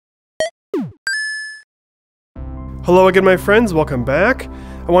Hello again, my friends, welcome back.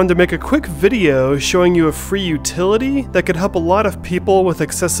 I wanted to make a quick video showing you a free utility that could help a lot of people with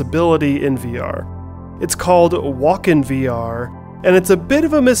accessibility in VR. It's called WalkinVR, and it's a bit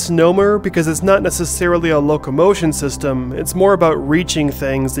of a misnomer because it's not necessarily a locomotion system, it's more about reaching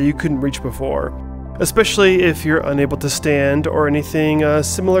things that you couldn't reach before, especially if you're unable to stand or anything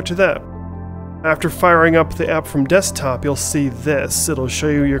similar to that. After firing up the app from desktop, you'll see this. It'll show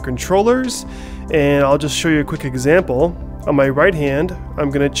you your controllers, and I'll just show you a quick example. On my right hand, I'm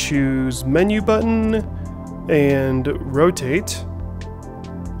going to choose menu button and rotate.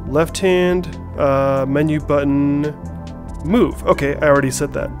 Left hand, menu button, move. Okay, I already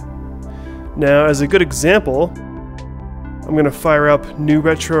said that. Now, as a good example, I'm going to fire up New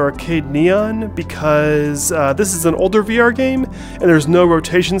Retro Arcade Neon because this is an older VR game and there's no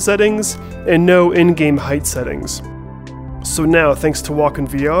rotation settings and no in-game height settings. So now, thanks to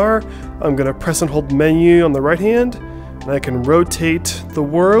WalkinVR, I'm going to press and hold menu on the right hand and I can rotate the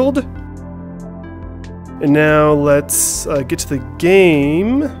world. And now let's get to the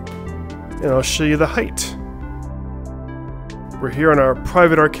game and I'll show you the height. We're here on our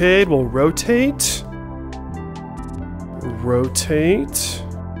private arcade, we'll rotate. Rotate.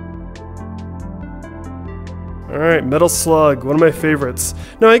 Alright, Metal Slug, one of my favorites.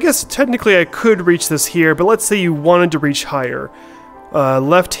 Now I guess technically I could reach this here, but let's say you wanted to reach higher.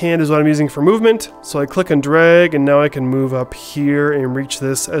 Left hand is what I'm using for movement, so I click and drag and now I can move up here and reach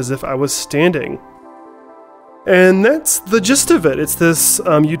this as if I was standing. And that's the gist of it. It's this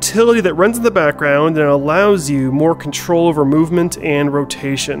utility that runs in the background and allows you more control over movement and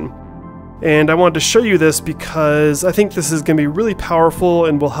rotation. And I wanted to show you this because I think this is going to be really powerful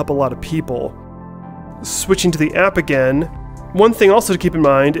and will help a lot of people. Switching to the app again, one thing also to keep in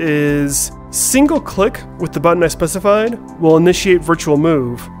mind is single click with the button I specified will initiate virtual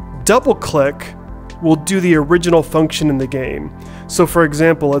move. Double click will do the original function in the game. So for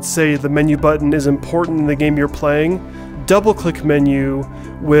example, let's say the menu button is important in the game you're playing. Double click menu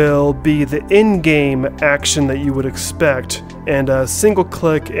will be the in-game action that you would expect, and single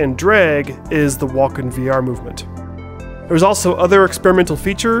click and drag is the WalkinVR movement. There's also other experimental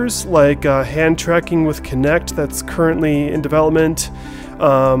features like hand tracking with Kinect that's currently in development.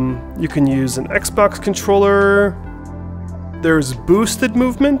 You can use an Xbox controller. There's boosted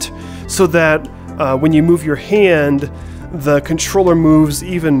movement so that when you move your hand, the controller moves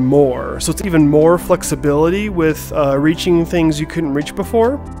even more. So it's even more flexibility with reaching things you couldn't reach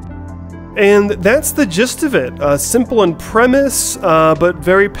before. And that's the gist of it. Simple in premise, but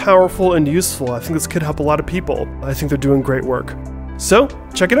very powerful and useful. I think this could help a lot of people. I think they're doing great work. So,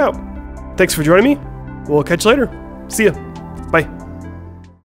 check it out. Thanks for joining me. We'll catch you later. See ya. Bye.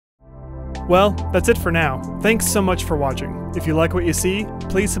 Well, that's it for now. Thanks so much for watching. If you like what you see,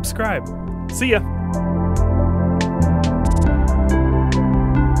 please subscribe. See ya.